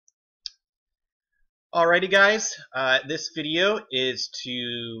Alrighty guys, this video is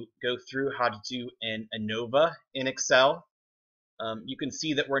to go through how to do an ANOVA in Excel. You can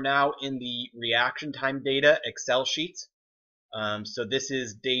see that we're now in the reaction time data Excel sheet. So this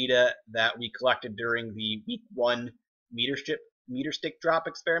is data that we collected during the week 1 meter stick drop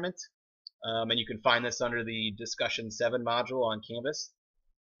experiment. And you can find this under the discussion 7 module on Canvas.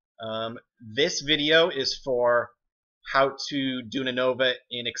 This video is for how to do an ANOVA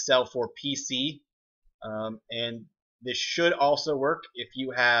in Excel for PC. And this should also work if you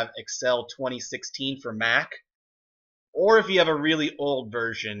have Excel 2016 for Mac, or if you have a really old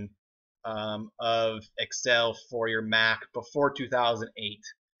version of Excel for your Mac before 2008.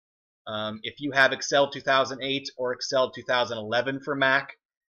 If you have Excel 2008 or Excel 2011 for Mac,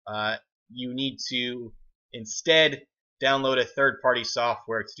 you need to instead download a third-party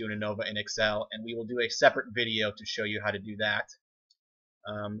software to do an ANOVA in Excel, and we will do a separate video to show you how to do that.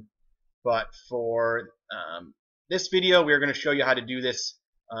 But for this video, we're going to show you how to do this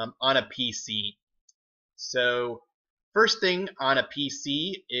on a PC. So first thing on a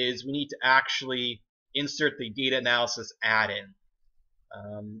PC is we need to actually insert the data analysis add-in.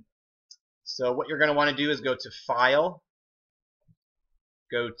 So what you're going to want to do is go to File,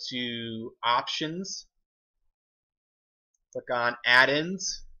 go to Options, click on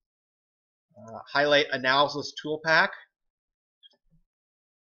Add-ins, highlight Analysis Tool Pack,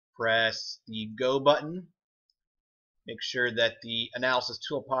 press the Go button, make sure that the Analysis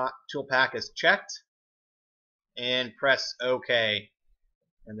Tool Pack is checked, and press OK.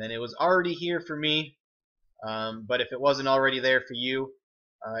 And then it was already here for me, but if it wasn't already there for you,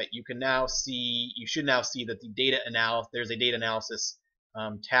 you should now see that there's a data analysis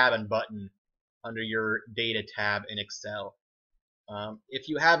tab and button under your data tab in Excel. If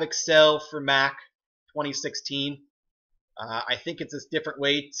you have Excel for Mac 2016, I think it's a different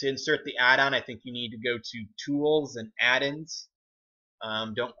way to insert the add-on. I think you need to go to Tools and Add-ins.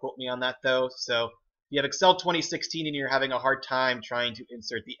 Don't quote me on that though. So if you have Excel 2016 and you're having a hard time trying to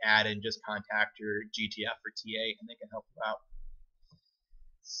insert the add-in, just contact your GTF or TA and they can help you out.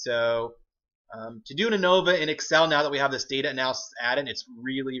 So to do an ANOVA in Excel, now that we have this data analysis add-in, it's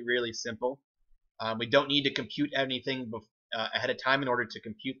really, really simple. We don't need to compute anything ahead of time in order to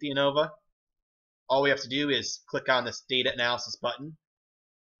compute the ANOVA. All we have to do is click on this data analysis button,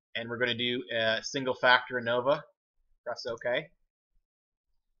 and we're going to do a single factor ANOVA. Press OK.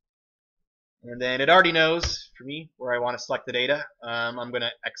 And then it already knows for me where I want to select the data. I'm going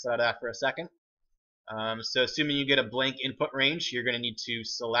to exit out of that for a second. So assuming you get a blank input range, you're going to need to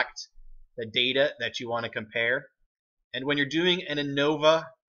select the data that you want to compare. And when you're doing an ANOVA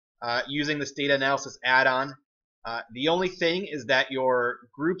using this data analysis add-on, the only thing is that your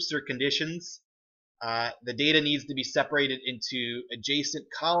groups or conditions, the data needs to be separated into adjacent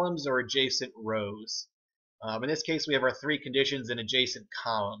columns or adjacent rows. In this case, we have our 3 conditions in adjacent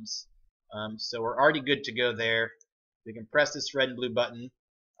columns. So we're already good to go there. We can press this red and blue button.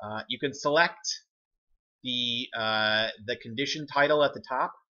 You can select the condition title at the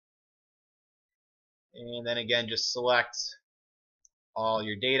top. And then again, just select all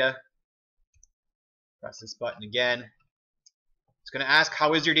your data. Press this button again. It's going to ask,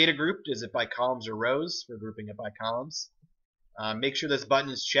 how is your data grouped? Is it by columns or rows? We're grouping it by columns. Make sure this button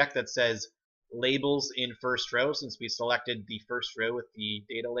is checked that says labels in first row, since we selected the first row with the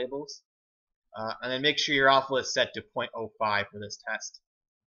data labels. And then make sure your alpha is set to 0.05 for this test.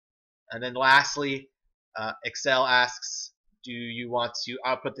 And then lastly, Excel asks, do you want to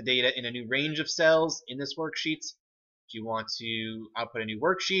output the data in a new range of cells in this worksheet? Do you want to output a new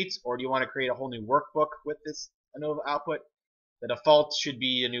worksheet, or do you want to create a whole new workbook with this ANOVA output? The default should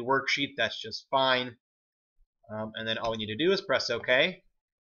be a new worksheet. That's just fine. And then all we need to do is press OK.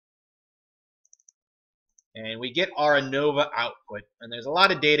 And we get our ANOVA output. And there's a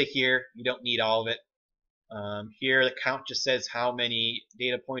lot of data here. You don't need all of it. Here the count just says how many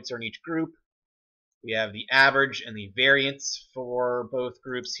data points are in each group. We have the average and the variance for both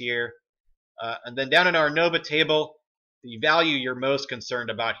groups here. And then down in our ANOVA table, the value you're most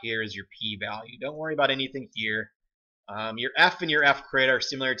concerned about here is your p-value. Don't worry about anything here. Your F and your F crit are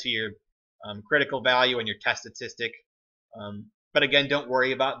similar to your critical value and your test statistic. But again, don't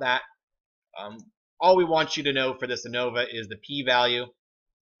worry about that. All we want you to know for this ANOVA is the p-value.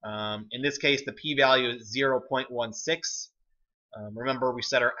 In this case, the p-value is 0.16. Remember, we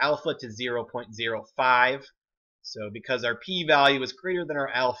set our alpha to 0.05. So because our p-value is greater than our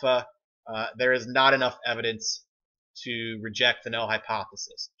alpha, there is not enough evidence to reject the null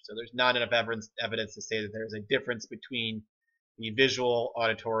hypothesis. So there's not enough evidence to say that there's a difference between the visual,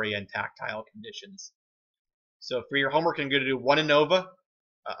 auditory, and tactile conditions. So for your homework, I'm going to do one ANOVA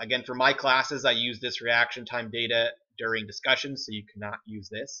Again, for my classes, I use this reaction time data during discussions, so you cannot use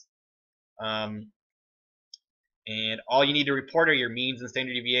this. And all you need to report are your means and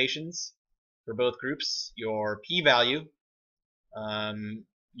standard deviations for both groups, your p-value,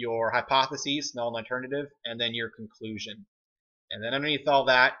 your hypotheses, null and alternative, and then your conclusion. And then underneath all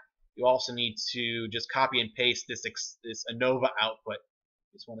that, you also need to just copy and paste this ANOVA output.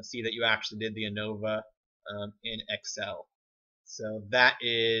 Just want to see that you actually did the ANOVA in Excel. So that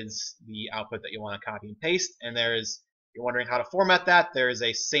is the output that you want to copy and paste. And there's, you're wondering how to format that, there is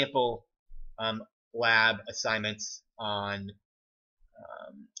a sample lab assignments on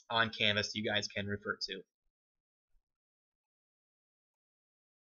Canvas you guys can refer to.